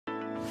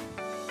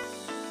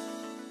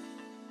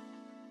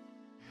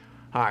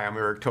Hi, I'm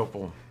Eric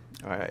Topol,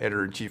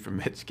 editor-in-chief of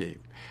Medscape,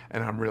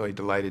 and I'm really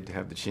delighted to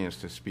have the chance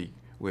to speak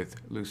with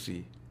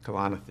Lucy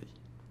Kalanithi,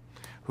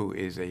 who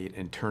is an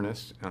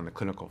internist on the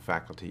clinical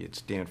faculty at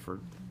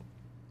Stanford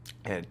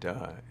and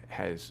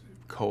has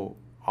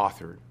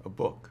co-authored a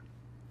book,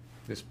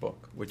 this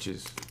book, which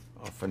is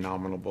a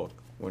phenomenal book,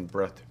 When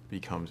Breath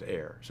Becomes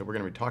Air. So we're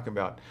going to be talking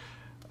about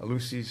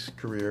Lucy's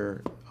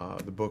career,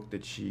 the book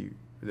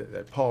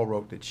that Paul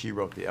wrote, that she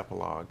wrote the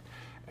epilogue,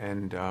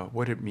 and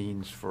what it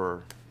means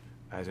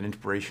as an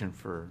inspiration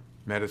for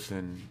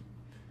medicine,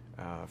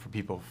 for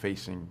people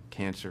facing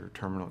cancer,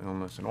 terminal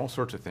illness, and all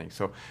sorts of things.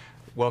 So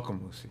welcome,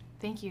 Lucy.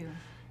 Thank you.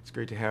 It's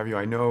great to have you.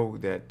 I know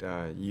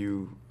that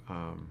you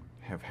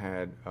have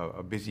had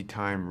a busy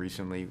time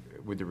recently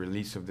with the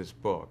release of this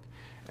book,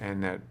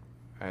 and that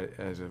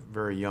as a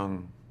very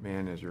young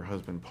man, as your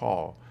husband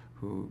Paul,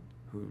 who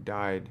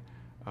died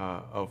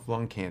of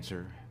lung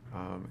cancer,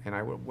 and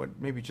I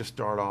would maybe just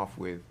start off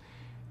with,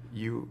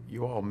 you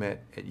all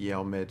met at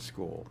Yale Med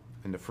School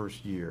in the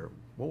first year.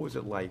 What was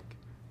it like?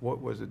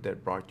 What was it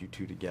that brought you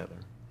two together?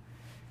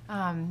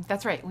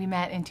 That's right. We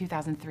met in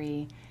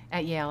 2003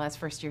 at Yale as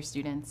first-year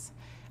students.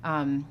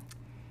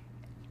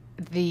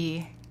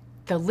 The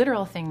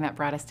literal thing that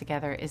brought us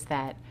together is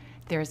that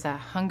there's a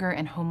hunger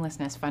and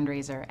homelessness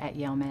fundraiser at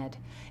Yale Med.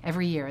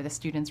 Every year, the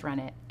students run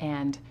it,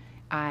 and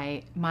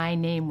my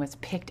name was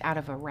picked out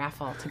of a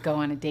raffle to go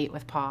on a date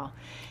with Paul.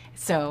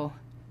 So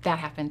that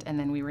happened, and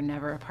then we were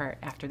never apart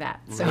after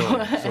that. So,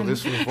 really? So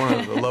this was one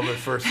of the love at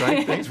first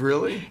sight things,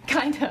 really?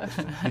 Kind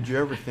of. Did you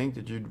ever think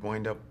that you'd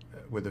wind up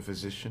with a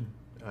physician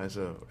as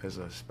a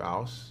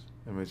spouse?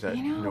 And was that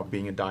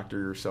being a doctor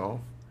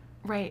yourself?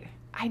 Right.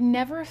 I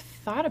never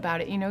thought about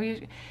it.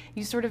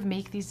 You sort of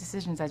make these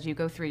decisions as you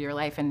go through your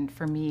life, and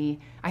for me,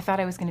 I thought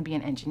I was going to be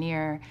an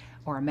engineer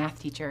or a math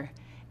teacher,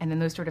 and then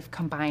those sort of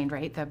combined,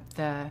 right,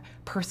 the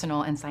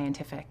personal and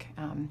scientific,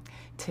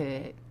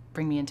 to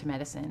bring me into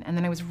medicine. And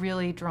then I was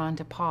really drawn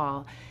to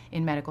Paul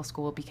in medical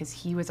school because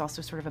he was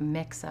also sort of a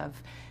mix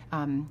of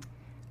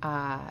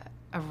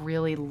a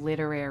really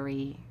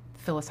literary,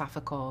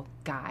 philosophical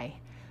guy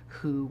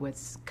who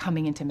was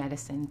coming into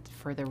medicine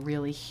for the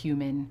really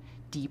human,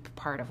 deep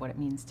part of what it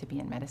means to be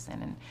in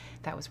medicine. And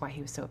that was why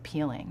he was so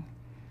appealing.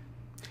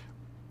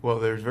 Well,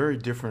 there's very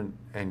different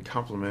and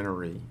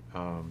complementary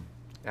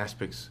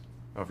aspects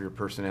of your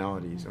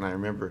personalities. And I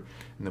remember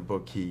in the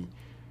book he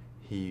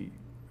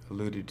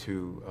alluded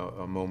to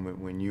a moment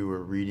when you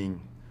were reading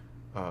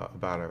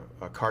about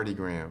a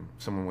cardiogram,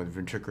 someone with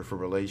ventricular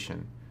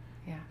fibrillation,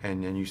 yeah.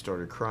 And then you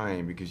started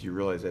crying because you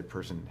realized that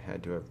person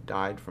had to have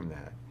died from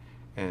that.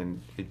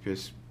 And it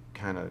just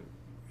kind of,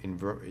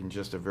 in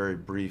just a very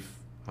brief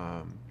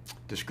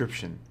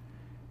description,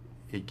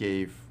 it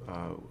gave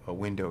a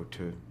window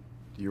to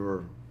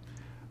your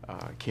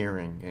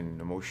caring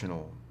and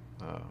emotional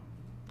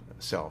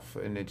self.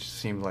 And it just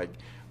seemed like,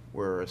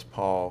 whereas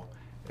Paul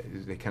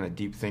is a kind of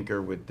deep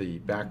thinker with the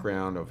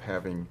background of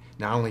having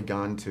not only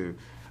gone to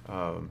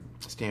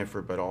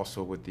Stanford, but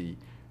also with the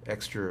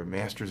extra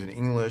masters in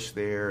English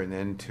there, and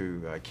then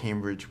to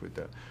Cambridge with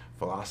the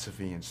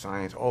philosophy and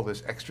science, all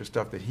this extra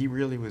stuff, that he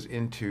really was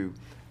into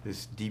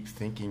this deep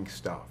thinking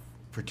stuff,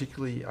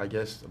 particularly, I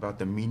guess, about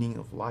the meaning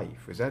of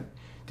life.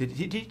 Did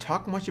he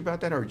talk much about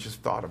that, or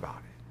just thought about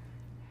it?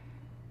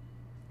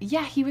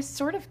 Yeah, he was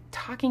sort of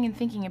talking and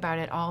thinking about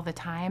it all the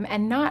time,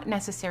 and not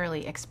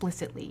necessarily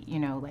explicitly,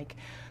 like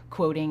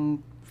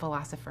quoting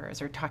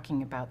philosophers or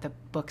talking about the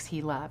books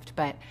he loved,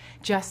 but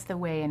just the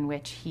way in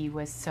which he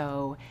was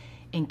so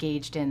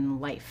engaged in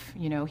life.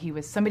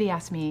 Somebody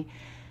asked me,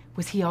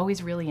 was he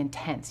always really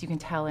intense? You can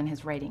tell in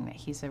his writing that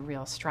he's a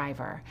real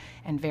striver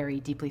and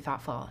very deeply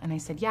thoughtful. And I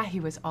said, yeah, he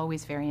was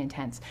always very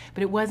intense,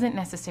 but it wasn't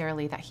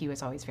necessarily that he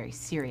was always very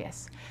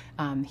serious.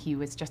 He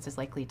was just as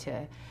likely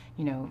to,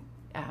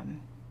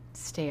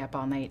 stay up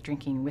all night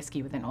drinking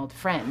whiskey with an old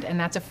friend, and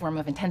that's a form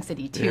of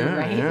intensity too,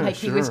 right? Yeah,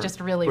 He was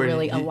just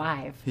really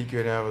alive. He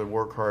could have a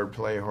work hard,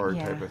 play hard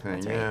type of thing.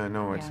 That's right. Yeah,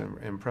 no, it's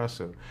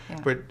impressive. Yeah.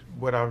 But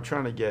what I'm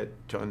trying to get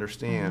to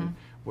understand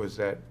was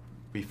that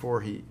before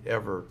he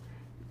ever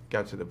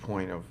got to the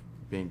point of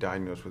being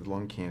diagnosed with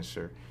lung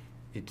cancer,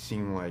 it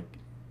seemed like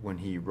when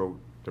he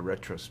wrote the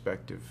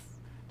retrospective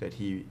that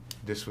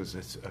this was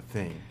a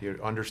thing.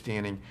 You're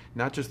understanding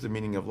not just the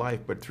meaning of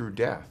life, but through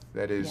death.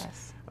 That is,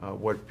 yes.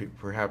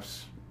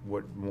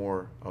 What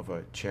more of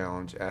a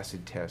challenge,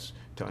 acid test,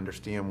 to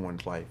understand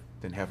one's life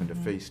than having to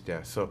face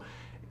death. So,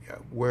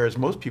 whereas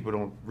most people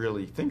don't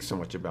really think so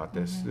much about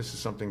this, this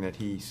is something that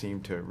he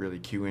seemed to really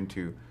cue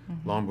into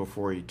long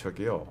before he took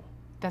ill.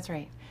 That's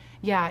right.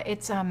 Yeah,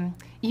 it's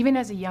even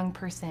as a young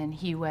person,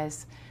 he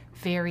was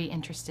very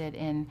interested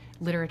in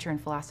literature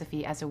and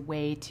philosophy as a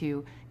way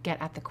to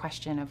get at the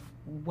question of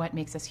what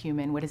makes us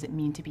human, what does it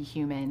mean to be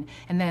human,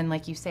 and then,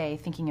 like you say,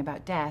 thinking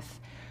about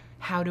death,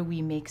 how do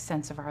we make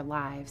sense of our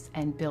lives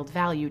and build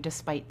value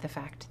despite the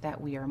fact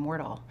that we are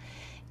mortal?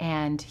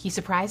 And he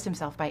surprised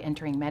himself by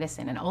entering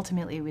medicine, and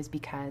ultimately it was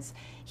because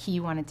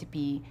he wanted to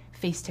be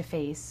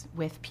face-to-face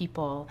with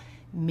people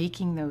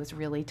making those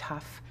really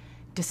tough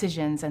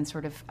decisions and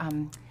sort of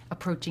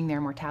approaching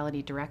their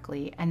mortality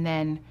directly. And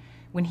then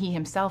when he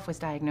himself was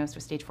diagnosed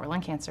with stage 4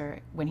 lung cancer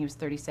when he was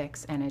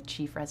 36 and a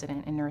chief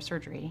resident in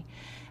neurosurgery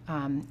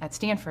at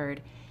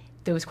Stanford,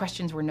 those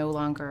questions were no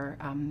longer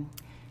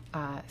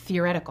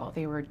theoretical.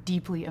 They were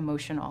deeply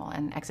emotional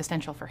and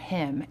existential for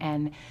him.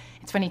 And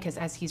it's funny because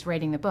as he's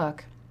writing the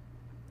book,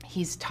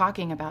 he's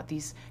talking about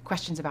these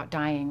questions about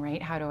dying,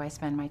 right? How do I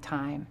spend my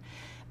time?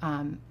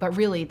 But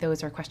really,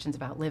 those are questions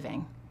about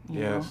living.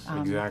 Yes,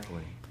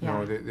 exactly.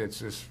 Yeah. It's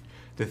this,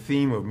 the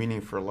theme of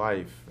meaning for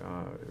life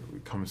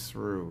comes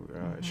through,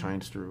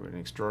 shines through in an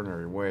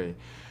extraordinary way.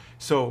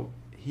 So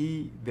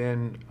he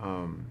then,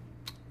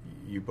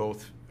 you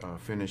both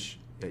finish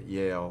at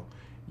Yale.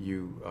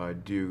 You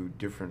do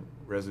different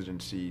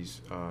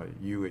residencies,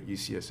 you at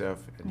UCSF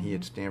and he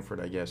at Stanford,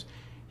 I guess.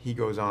 He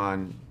goes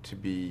on to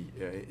be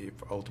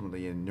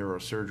ultimately in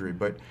neurosurgery.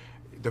 But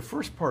the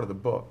first part of the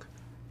book,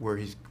 where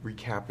he's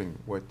recapping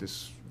what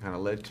this kind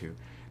of led to,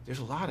 there's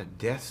a lot of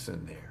deaths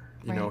in there.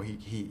 You know,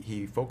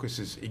 he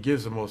focuses, he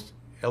gives the most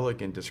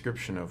elegant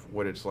description of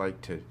what it's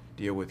like to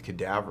deal with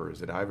cadavers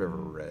that I've ever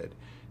read.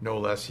 No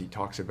less, he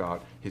talks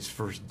about his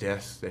first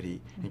deaths that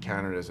he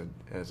encountered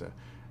as a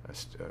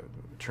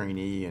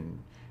trainee and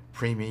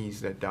preemies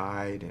that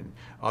died and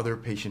other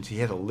patients. He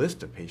had a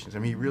list of patients. I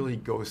mean, he really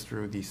goes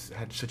through these,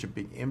 had such a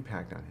big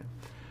impact on him.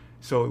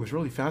 So it was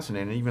really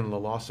fascinating. Even the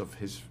loss of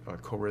his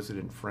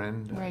co-resident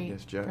friend, I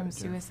guess, Jeff. From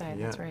suicide,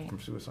 yeah, that's right. From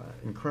suicide.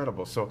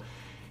 Incredible. So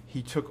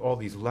he took all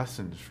these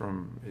lessons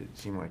from, it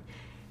seemed like.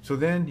 So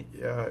then,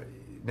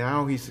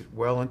 now he's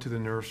well into the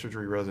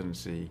neurosurgery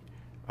residency.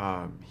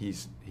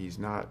 He's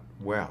not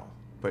well,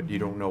 but you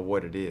don't know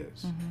what it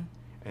is.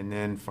 And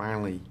then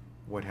finally,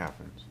 what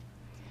happens?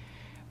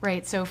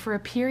 Right. So for a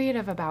period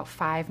of about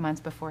 5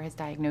 months before his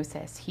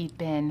diagnosis, he'd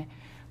been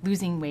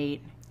losing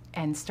weight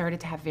and started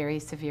to have very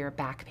severe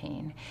back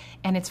pain.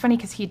 And it's funny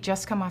because he'd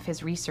just come off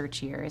his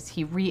research years.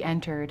 He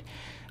re-entered,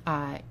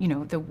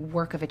 the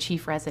work of a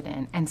chief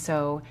resident. And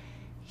so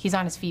he's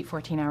on his feet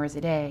 14 hours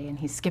a day and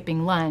he's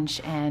skipping lunch.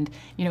 And,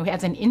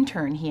 as an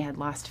intern, he had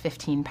lost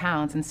 15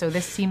 pounds. And so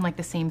this seemed like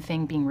the same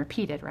thing being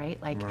repeated,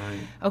 right? Like,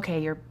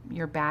 okay,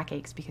 your back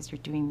aches because you're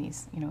doing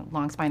these,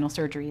 long spinal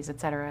surgeries, et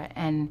cetera.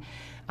 And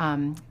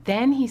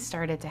then he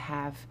started to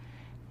have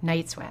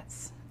night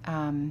sweats.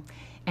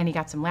 And he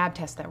got some lab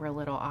tests that were a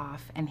little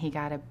off. And he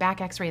got a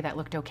back x-ray that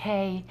looked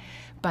okay,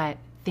 but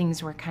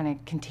things were kind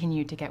of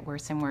continued to get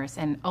worse and worse.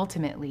 And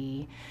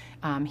ultimately,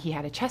 he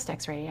had a chest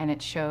x-ray and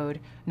it showed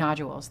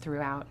nodules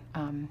throughout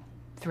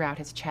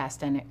his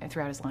chest and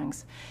throughout his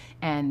lungs.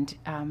 And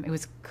it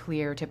was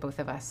clear to both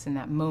of us in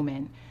that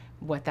moment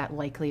what that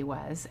likely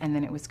was. And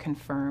then it was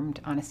confirmed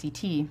on a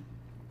CT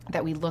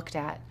that we looked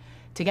at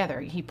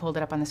together. He pulled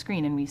it up on the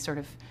screen and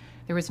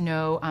there was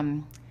no,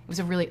 it was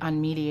a really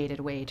unmediated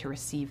way to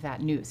receive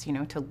that news,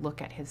 to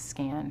look at his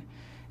scan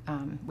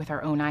with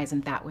our own eyes.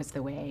 And that was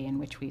the way in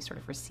which we sort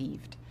of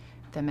received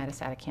the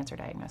metastatic cancer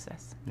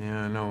diagnosis.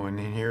 Yeah, I know. And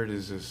here it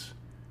is, this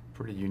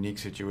pretty unique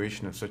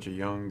situation of such a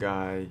young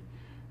guy,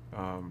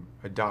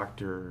 a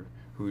doctor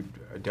who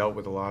dealt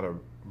with a lot of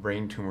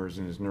brain tumors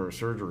in his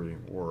neurosurgery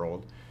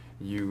world.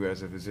 You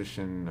as a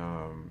physician,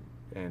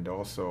 and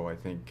also I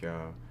think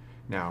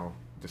now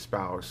the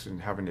spouse,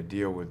 and having to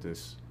deal with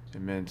this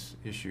immense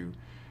issue.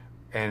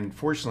 And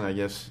fortunately, I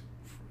guess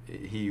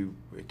he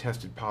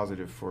tested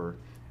positive for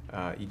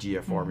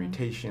EGFR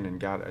mutation and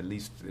got, at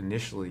least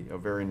initially, a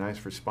very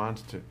nice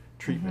response to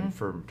treatment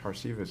for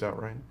Tarceva. Is that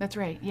right? That's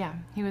right, yeah.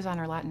 He was on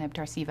erlotinib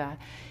Tarceva,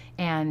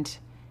 and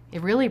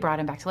it really brought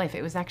him back to life.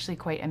 It was actually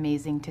quite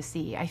amazing to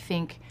see. I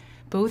think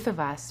both of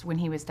us, when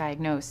he was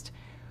diagnosed,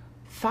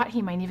 thought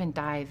he might even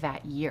die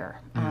that year.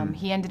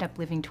 He ended up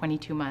living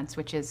 22 months,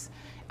 which is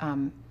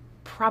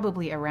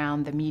probably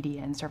around the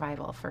median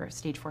survival for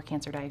stage 4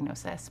 cancer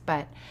diagnosis.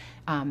 But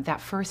that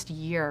first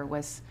year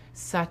was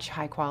such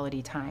high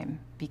quality time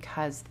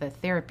because the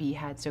therapy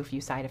had so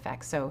few side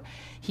effects. So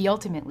he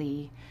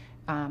ultimately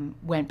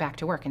went back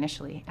to work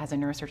initially as a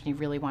neurosurgeon. He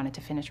really wanted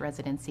to finish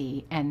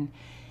residency. And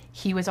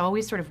he was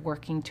always sort of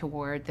working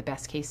toward the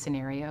best case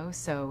scenario.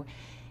 So,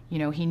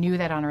 he knew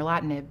that on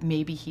erlotinib,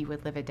 maybe he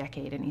would live a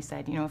decade. And he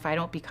said, if I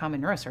don't become a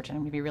neurosurgeon, I'm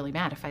going to be really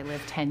mad if I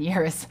live 10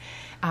 years.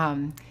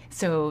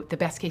 So the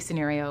best case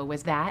scenario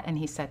was that, and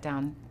he set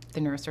down the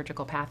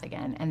neurosurgical path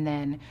again. And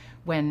then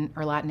when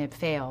erlotinib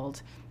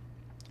failed,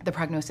 the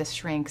prognosis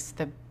shrinks,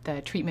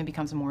 the treatment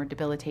becomes more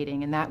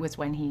debilitating, and that was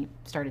when he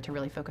started to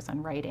really focus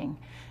on writing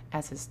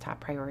as his top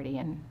priority.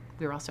 And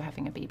we were also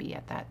having a baby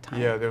at that time.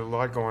 Yeah, there's a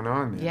lot going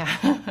on there.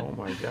 Yeah. Oh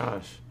my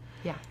gosh.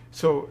 Yeah.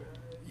 So,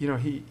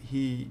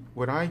 he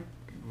what I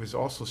was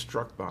also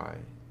struck by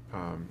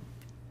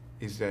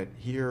is that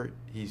here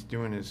he's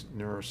doing his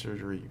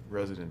neurosurgery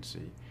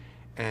residency,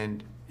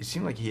 and it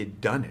seemed like he had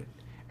done it,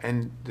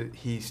 and that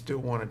he still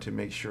wanted to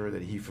make sure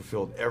that he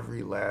fulfilled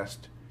every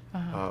last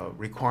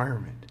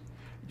requirement.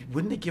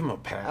 Wouldn't they give him a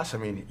pass? I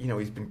mean,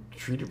 he's been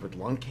treated with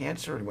lung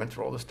cancer and went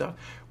through all this stuff.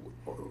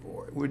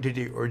 Or did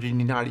he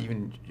not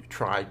even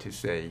try to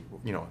say,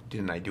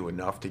 didn't I do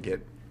enough to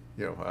get,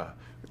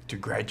 to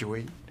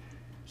graduate?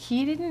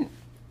 He didn't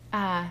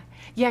Yeah,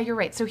 you're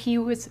right. So he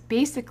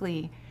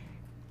basically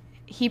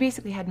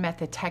had met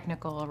the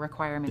technical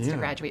requirements to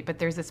graduate, but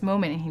there's this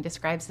moment, and he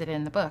describes it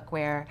in the book,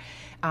 where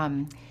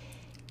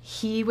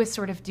he was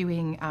sort of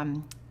doing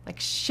like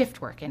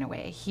shift work in a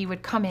way. He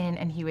would come in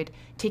and he would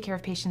take care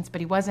of patients, but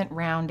he wasn't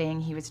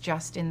rounding. He was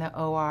just in the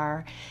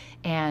OR.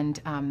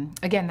 And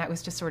again, that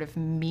was to sort of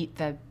meet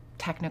the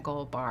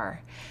technical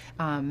bar.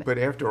 But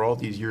after all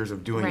these years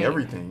of doing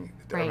everything,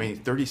 right. I mean,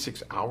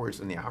 36 hours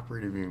in the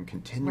operating room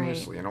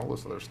continuously and all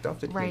this other stuff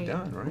that he had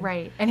done, right?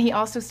 Right. And he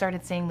also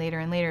started saying later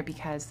and later,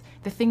 because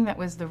the thing that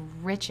was the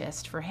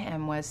richest for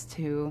him was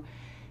to,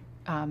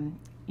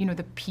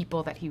 the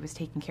people that he was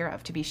taking care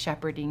of, to be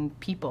shepherding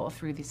people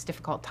through this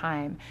difficult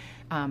time,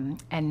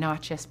 and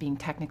not just being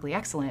technically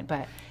excellent,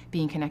 but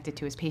being connected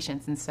to his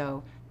patients. And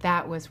so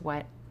that was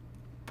what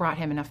brought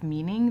him enough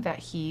meaning that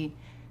he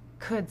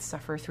could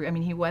suffer through. I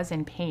mean, he was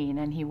in pain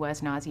and he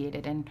was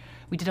nauseated, and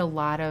we did a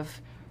lot of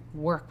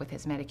work with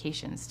his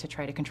medications to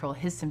try to control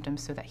his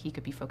symptoms so that he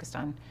could be focused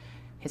on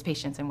his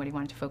patients and what he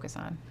wanted to focus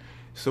on.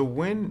 So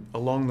when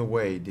along the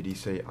way did he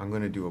say, I'm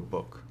going to do a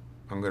book?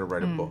 I'm going to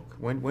write a book.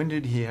 When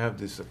did he have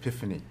this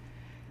epiphany?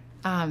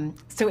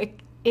 So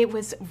it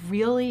was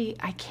really,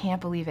 I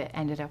can't believe it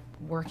ended up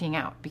working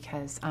out,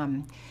 because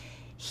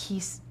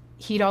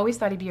he'd always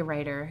thought he'd be a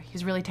writer. He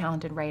was a really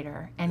talented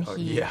writer, and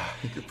you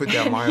could put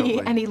that mildly.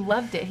 And he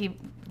loved it. He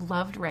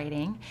loved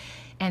writing,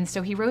 and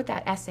so he wrote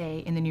that essay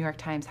in the New York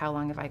Times, "How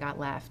Long Have I Got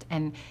Left?"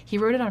 And he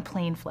wrote it on a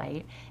plane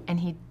flight, and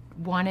he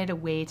wanted a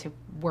way to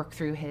work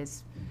through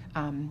his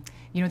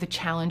the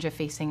challenge of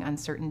facing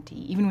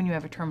uncertainty. Even when you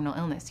have a terminal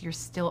illness, you're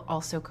still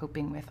also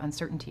coping with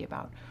uncertainty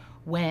about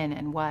when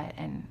and what,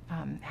 and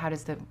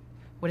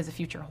what does the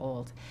future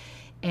hold.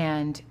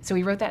 And so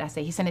he wrote that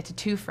essay. He sent it to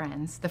 2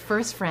 friends. The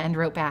first friend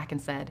wrote back and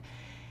said,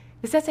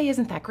 "This essay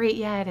isn't that great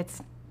yet.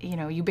 It's,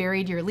 you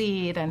buried your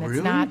lead, and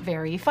it's not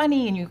very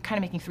funny, and you're kind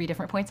of making 3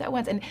 different points at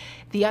once." And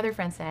the other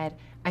friend said,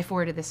 "I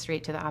forwarded this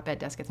straight to the op-ed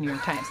desk at the New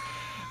York Times."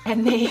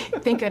 And they,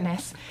 thank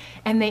goodness,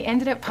 and they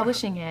ended up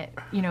publishing it,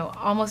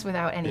 almost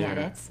without any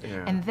edits.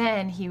 Yeah. And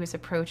then he was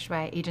approached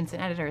by agents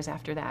and editors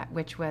after that,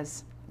 which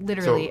was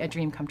literally a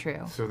dream come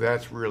true. So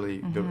that's really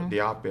the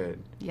op-ed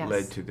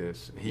led to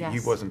this. He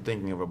wasn't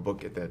thinking of a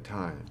book at that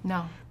time.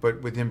 No.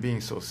 But with him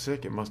being so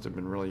sick, it must have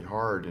been really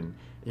hard. And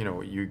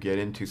you get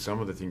into some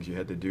of the things you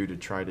had to do to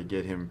try to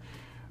get him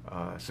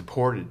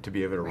supported to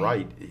be able to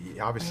write. He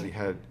obviously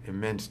had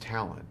immense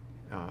talent.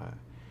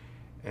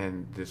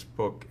 And this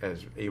book,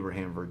 as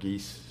Abraham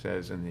Verghese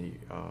says in the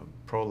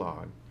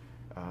prologue,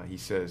 he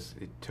says,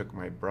 "It took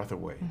my breath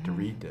away to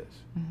read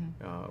this,"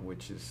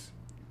 which is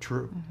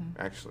true,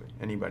 actually.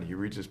 Anybody who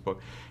reads this book.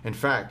 In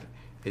fact,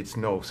 it's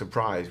no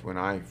surprise when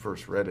I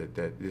first read it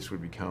that this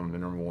would become the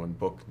 #1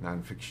 book,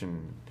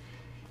 nonfiction,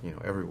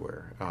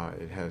 everywhere.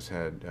 It has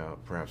had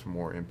perhaps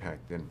more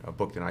impact than a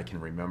book than I can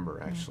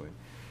remember, actually.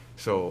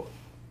 So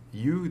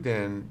you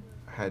then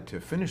had to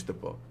finish the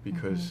book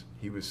because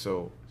he was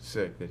so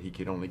sick that he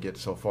could only get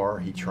so far.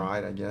 He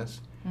tried, I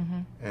guess.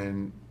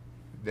 And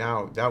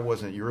now that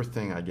wasn't your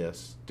thing, I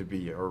guess, to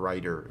be a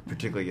writer,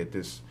 particularly at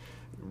this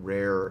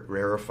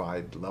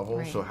rarefied level.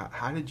 Right. So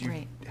how did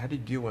you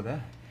deal with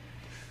that?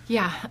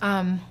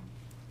 Yeah.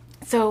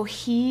 So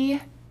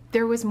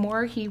there was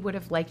more he would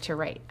have liked to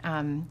write.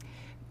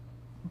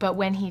 But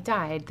when he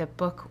died, the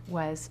book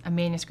was a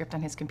manuscript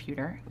on his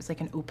computer. It was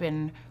like an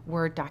open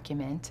Word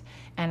document.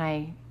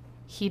 And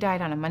he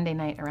died on a Monday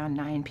night around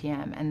 9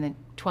 p.m. And then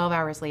 12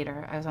 hours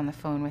later, I was on the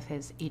phone with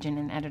his agent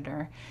and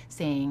editor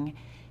saying,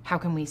 how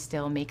can we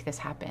still make this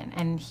happen?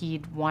 And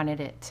he'd wanted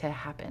it to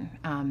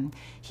happen.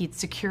 He'd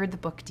secured the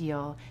book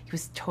deal. He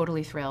was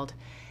totally thrilled.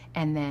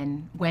 And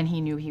then when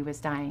he knew he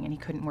was dying and he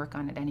couldn't work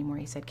on it anymore,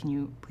 he said, can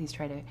you please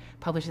try to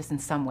publish this in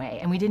some way?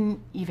 And we didn't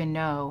even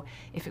know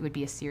if it would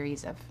be a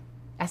series of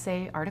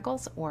essay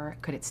articles or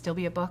could it still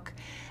be a book.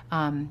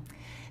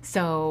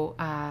 So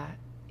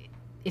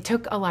it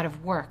took a lot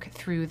of work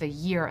through the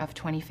year of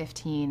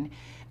 2015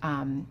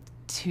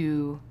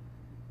 to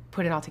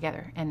put it all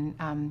together.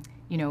 And,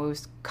 it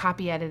was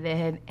copy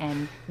edited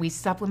and we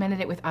supplemented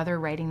it with other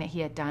writing that he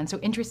had done. So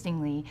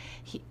interestingly,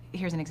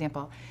 here's an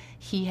example.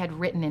 He had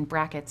written in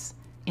brackets,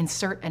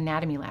 insert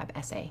anatomy lab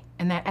essay.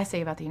 And that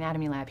essay about the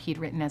anatomy lab he'd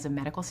written as a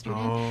medical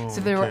student.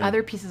 So there were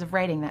other pieces of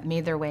writing that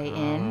made their way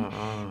in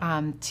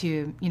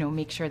to,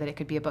 make sure that it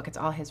could be a book. It's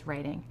all his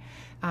writing.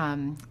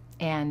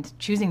 And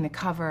choosing the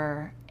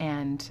cover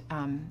and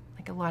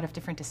like a lot of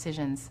different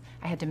decisions,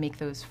 I had to make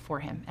those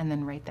for him and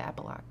then write the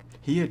epilogue.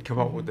 He had come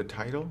up with the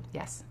title?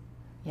 Yes.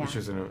 Yeah. Which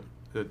is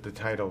the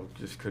title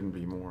just couldn't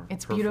be more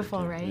It's perfect.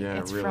 Beautiful, right? Yeah,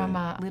 it's really. From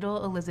a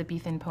little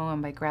Elizabethan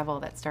poem by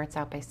Greville that starts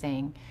out by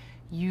saying,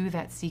 you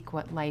that seek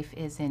what life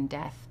is in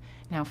death,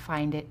 now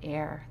find it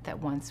air that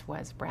once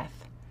was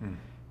breath.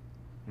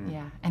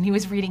 Yeah, and he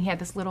had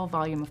this little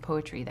volume of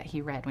poetry that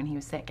he read when he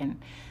was sick, and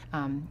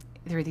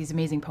there are these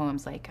amazing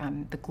poems like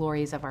The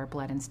Glories of Our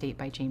Blood and State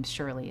by James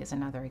Shirley is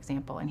another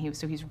example, and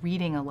he's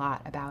reading a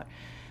lot about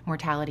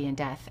mortality and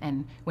death,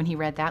 and when he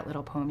read that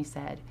little poem he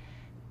said,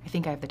 I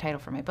think I have the title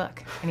for my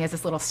book. And he has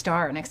this little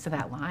star next to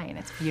that line.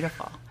 It's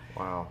beautiful.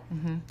 Wow.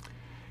 Mm-hmm.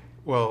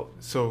 Well,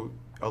 so,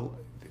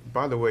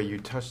 by the way, you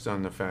touched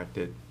on the fact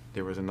that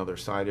there was another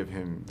side of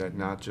him, that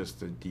not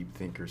just a deep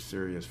thinker,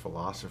 serious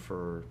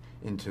philosopher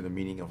into the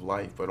meaning of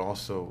life, but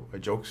also a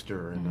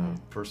jokester and a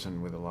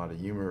person with a lot of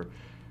humor.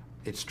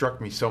 It struck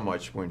me so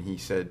much when he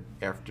said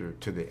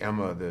to the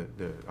Emma,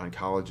 the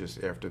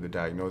oncologist, after the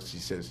diagnosis, he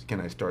says,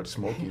 "Can I start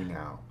smoking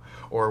now?"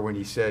 Or when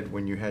he said,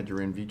 when you had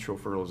your in vitro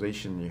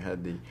fertilization, you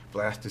had the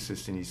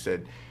blastocyst, and he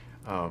said,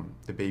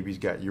 the baby's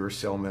got your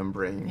cell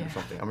membrane or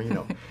something. I mean,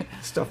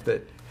 stuff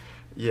that,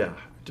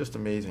 just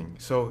amazing.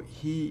 So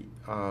he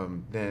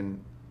then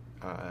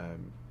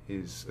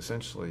is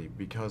essentially,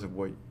 because of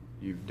what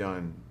you've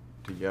done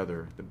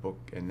together, the book,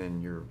 and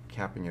then you're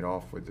capping it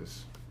off with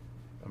this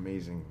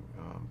amazing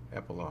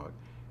epilogue,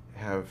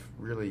 have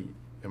really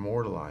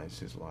immortalized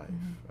his life.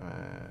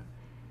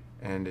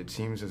 And it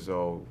seems as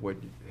though what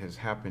has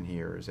happened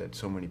here is that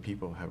so many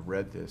people have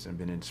read this and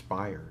been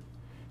inspired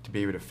to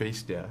be able to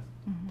face death,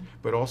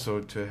 but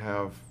also to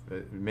have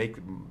make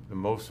the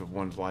most of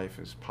one's life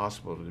as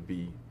possible, to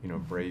be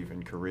brave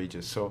and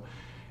courageous. So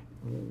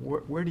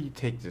where do you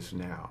take this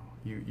now?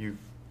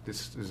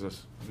 This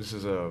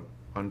is a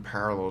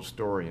unparalleled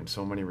story in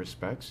so many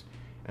respects,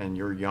 and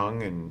you're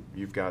young and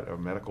you've got a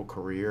medical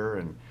career,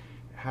 and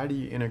how do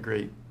you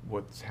integrate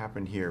what's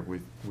happened here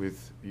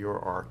with your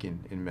arc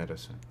in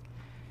medicine?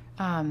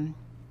 And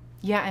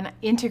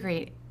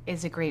integrate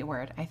is a great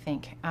word, I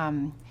think.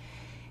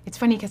 It's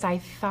funny because I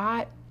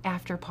thought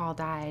after Paul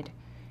died,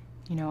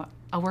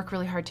 I'll work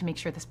really hard to make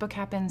sure this book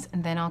happens,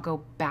 and then I'll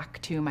go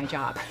back to my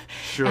job.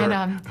 Sure. And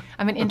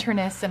I'm an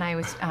internist, and I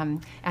was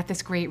at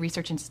this great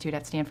research institute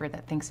at Stanford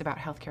that thinks about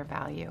healthcare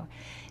value.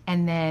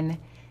 And then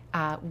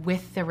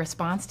with the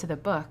response to the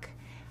book,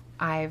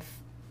 I've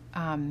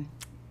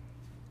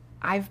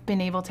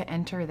been able to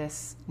enter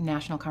this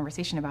national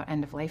conversation about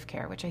end-of-life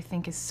care, which I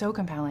think is so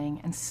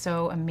compelling and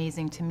so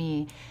amazing to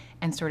me,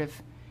 and sort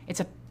of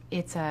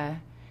it's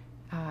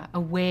a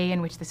way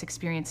in which this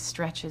experience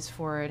stretches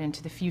forward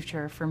into the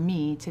future for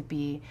me to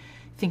be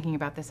thinking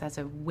about this as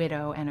a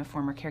widow and a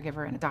former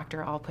caregiver and a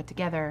doctor all put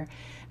together.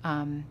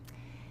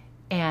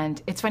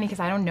 And it's funny because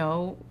I don't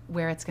know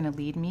where it's going to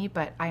lead me,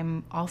 but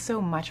I'm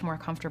also much more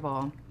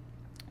comfortable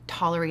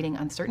tolerating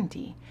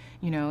uncertainty.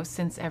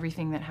 Since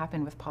everything that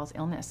happened with Paul's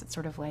illness, it's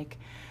sort of like,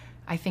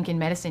 I think in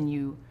medicine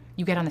you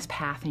get on this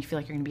path and you feel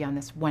like you're going to be on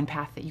this one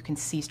path that you can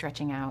see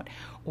stretching out,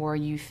 or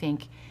you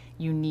think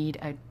you need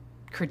a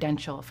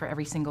credential for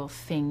every single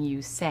thing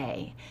you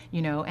say,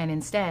 and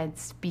instead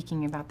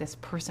speaking about this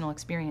personal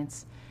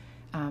experience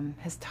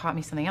has taught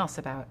me something else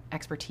about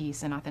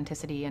expertise and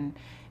authenticity and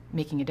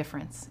making a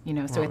difference,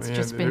 so it's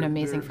just been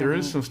amazing for me. There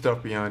is some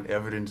stuff beyond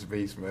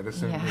evidence-based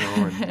medicine,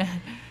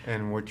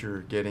 and what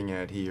you're getting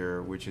at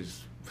here, which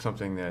is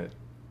something that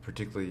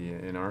particularly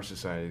in our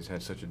society has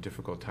had such a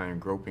difficult time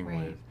groping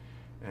with,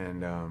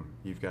 and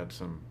you've got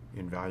some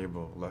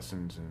invaluable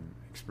lessons and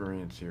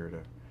experience here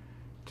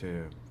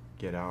to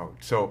get out.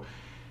 So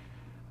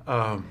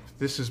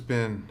this has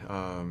been,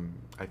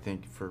 I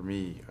think, for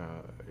me,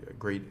 a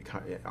great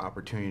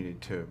opportunity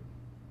to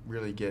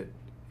really get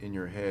in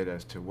your head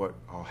as to what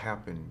all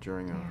happened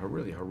during a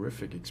really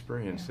horrific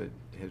experience that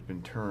has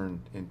been turned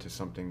into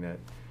something that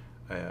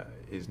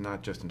is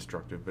not just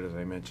instructive, but as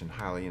I mentioned,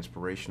 highly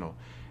inspirational.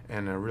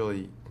 And I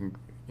really,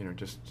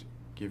 just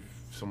give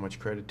so much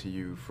credit to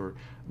you. For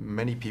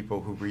many people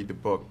who read the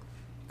book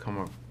come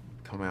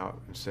out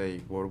and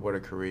say, well, what a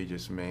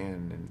courageous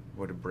man and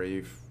what a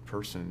brave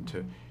person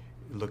to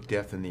look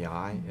death in the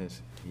eye,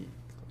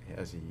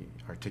 as he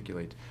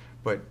articulates.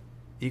 But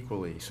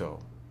equally so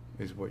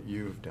is what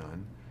you've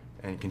done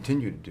and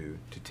continue to do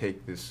to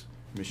take this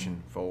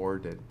mission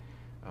forward, that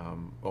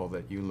all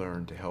that you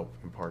learned to help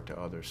impart to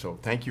others. So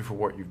thank you for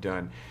what you've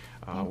done.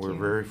 We're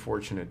very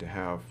fortunate to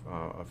have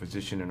a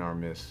physician in our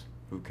midst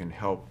who can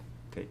help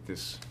take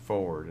this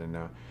forward. And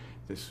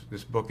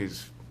this book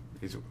is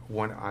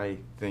one I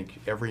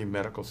think every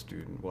medical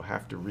student will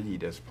have to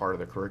read as part of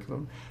the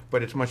curriculum,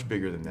 but it's much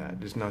bigger than that.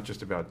 It's not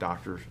just about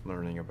doctors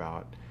learning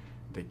about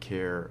the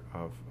care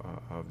of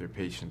their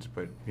patients,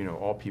 but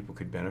all people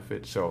could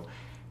benefit. So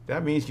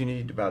that means you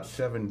need about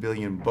 7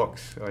 billion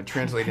books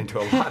translated into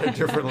a lot of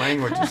different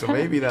languages, so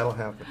maybe that'll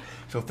happen.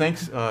 So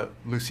thanks,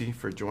 Lucy,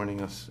 for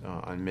joining us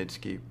on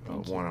Medscape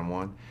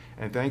one-on-one,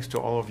 and thanks to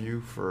all of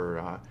you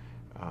for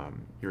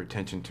your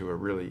attention to a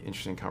really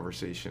interesting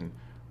conversation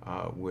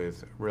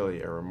with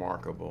really a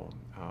remarkable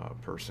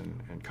person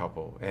and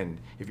couple. And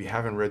if you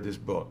haven't read this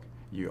book,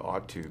 you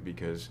ought to,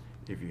 because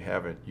if you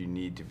haven't, you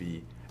need to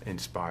be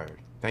inspired.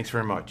 Thanks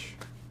very much.